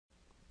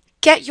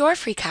Get your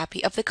free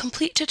copy of the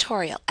complete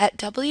tutorial at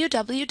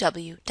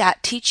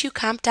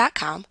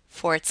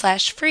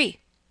www.teachucomp.com/free.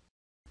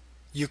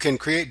 You can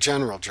create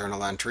general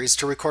journal entries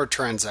to record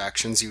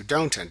transactions you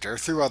don't enter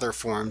through other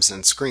forms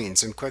and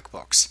screens in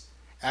QuickBooks.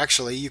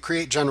 Actually, you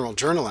create general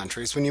journal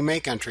entries when you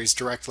make entries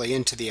directly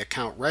into the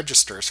account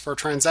registers for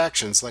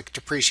transactions like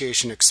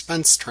depreciation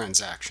expense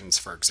transactions,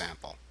 for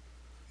example.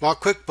 While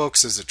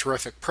QuickBooks is a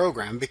terrific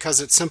program because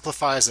it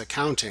simplifies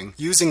accounting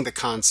using the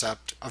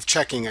concept of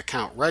checking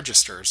account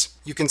registers,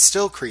 you can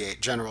still create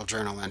general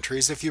journal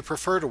entries if you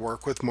prefer to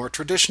work with more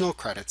traditional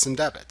credits and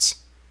debits.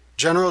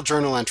 General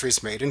journal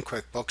entries made in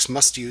QuickBooks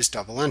must use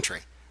double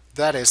entry.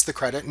 That is, the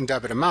credit and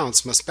debit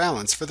amounts must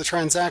balance for the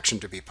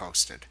transaction to be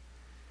posted.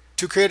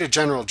 To create a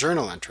general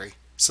journal entry,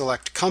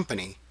 select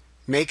Company,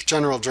 Make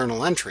General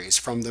Journal Entries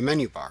from the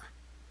menu bar.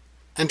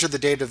 Enter the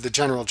date of the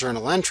general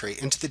journal entry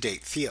into the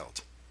Date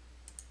field.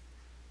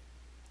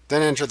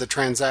 Then enter the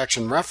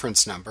transaction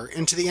reference number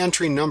into the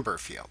Entry Number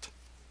field.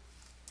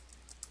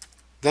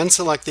 Then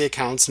select the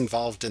accounts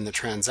involved in the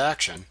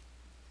transaction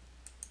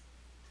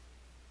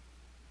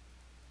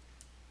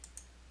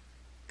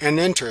and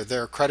enter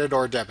their credit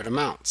or debit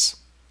amounts.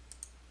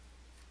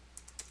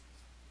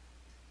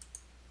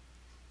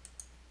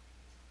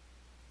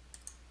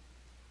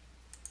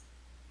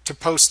 To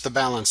post the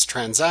balanced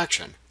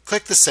transaction,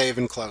 click the Save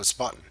and Close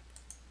button.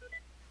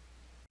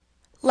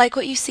 Like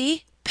what you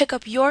see? Pick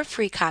up your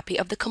free copy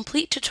of the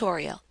complete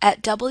tutorial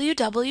at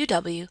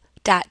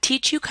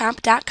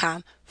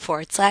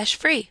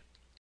www.teachucomp.com/free.